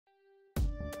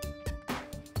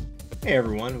Hey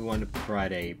everyone, we wanted to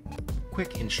provide a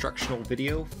quick instructional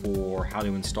video for how to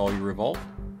install your rEvolve.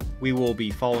 We will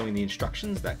be following the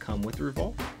instructions that come with the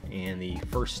rEvolve, and the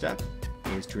first step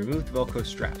is to remove the Velcro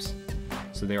straps.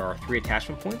 So there are 3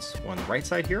 attachment points, one on the right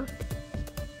side here,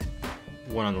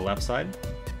 one on the left side.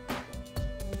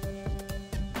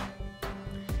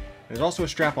 There's also a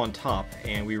strap on top,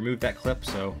 and we removed that clip,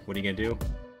 so what are you going to do?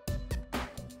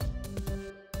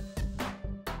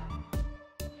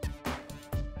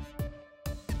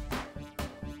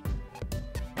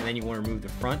 And then you want to remove the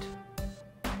front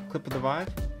clip of the Vive,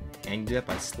 and you do that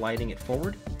by sliding it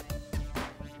forward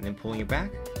and then pulling it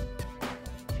back.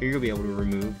 Here you'll be able to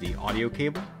remove the audio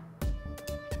cable,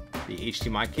 the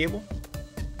HDMI cable,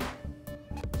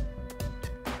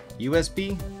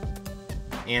 USB,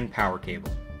 and power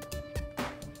cable.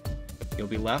 You'll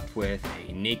be left with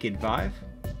a naked Vive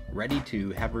ready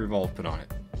to have a rEvolve put on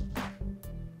it.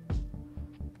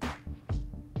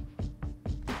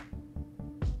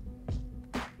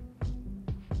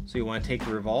 So you want to take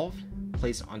the rEvolve,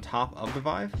 place it on top of the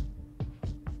Vive,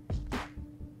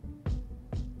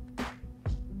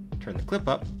 turn the clip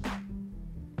up,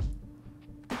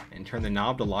 and turn the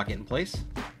knob to lock it in place.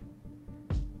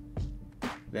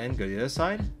 Then go to the other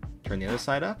side, turn the other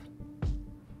side up,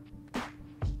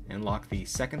 and lock the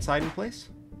second side in place.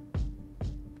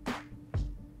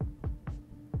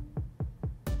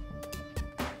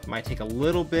 It might take a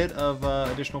little bit of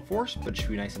additional force, but it should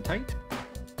be nice and tight.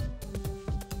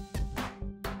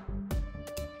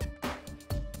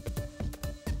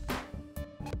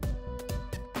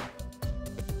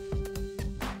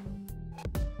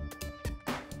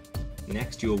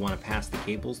 Next, you will want to pass the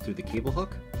cables through the cable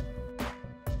hook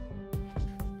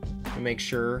and make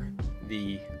sure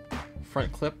the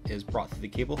front clip is brought through the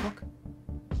cable hook.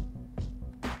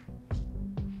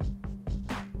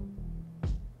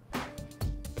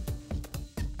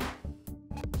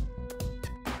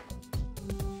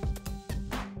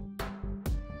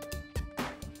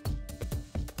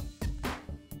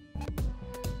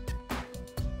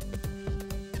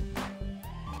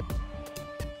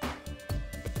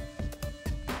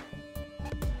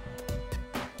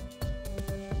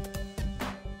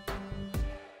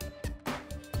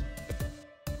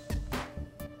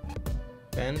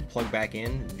 Then plug back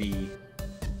in the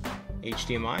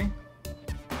HDMI,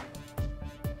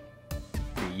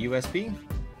 the USB,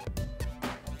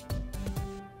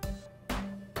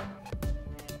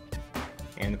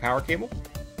 and the power cable.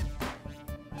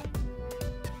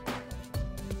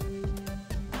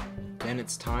 Then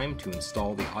it's time to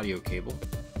install the audio cable.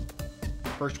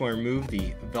 First, we want to remove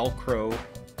the Velcro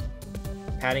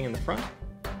padding in the front.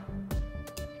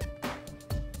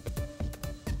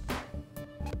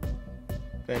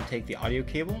 Then take the audio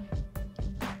cable,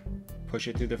 push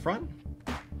it through the front,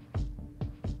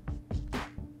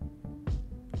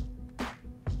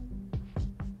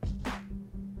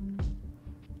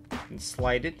 and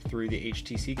slide it through the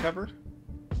HTC cover.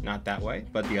 Not that way,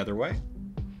 but the other way.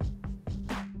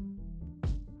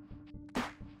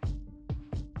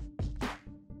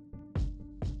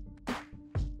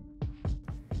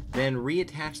 Then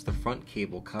reattach the front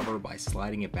cable cover by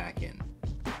sliding it back in.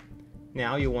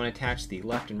 Now you'll want to attach the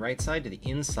left and right side to the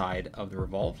inside of the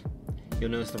rEvolve.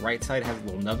 You'll notice the right side has a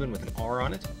little nubbin with an R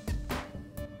on it.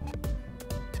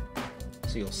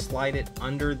 So you'll slide it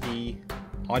under the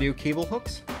audio cable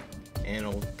hooks, and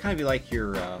it'll kind of be like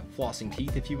your flossing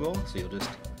teeth, if you will. So you'll just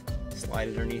slide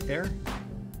it underneath there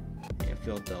and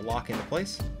feel it to lock into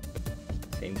place.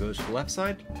 Same goes for the left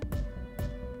side.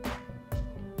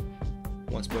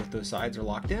 Once both those sides are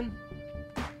locked in,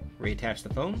 reattach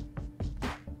the foam.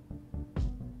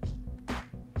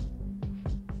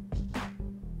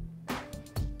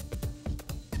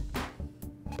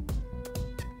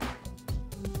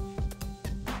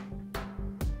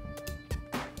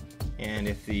 And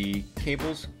if the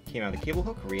cables came out of the cable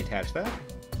hook, reattach that.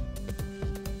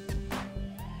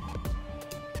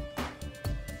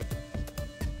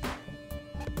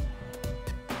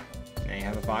 Now you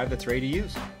have a Vive that's ready to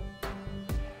use.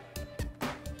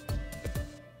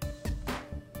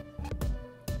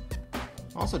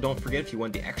 Also, don't forget, if you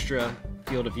want the extra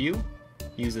field of view,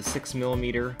 use a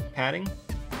 6mm padding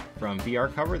from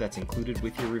VR cover that's included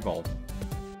with your rEvolve.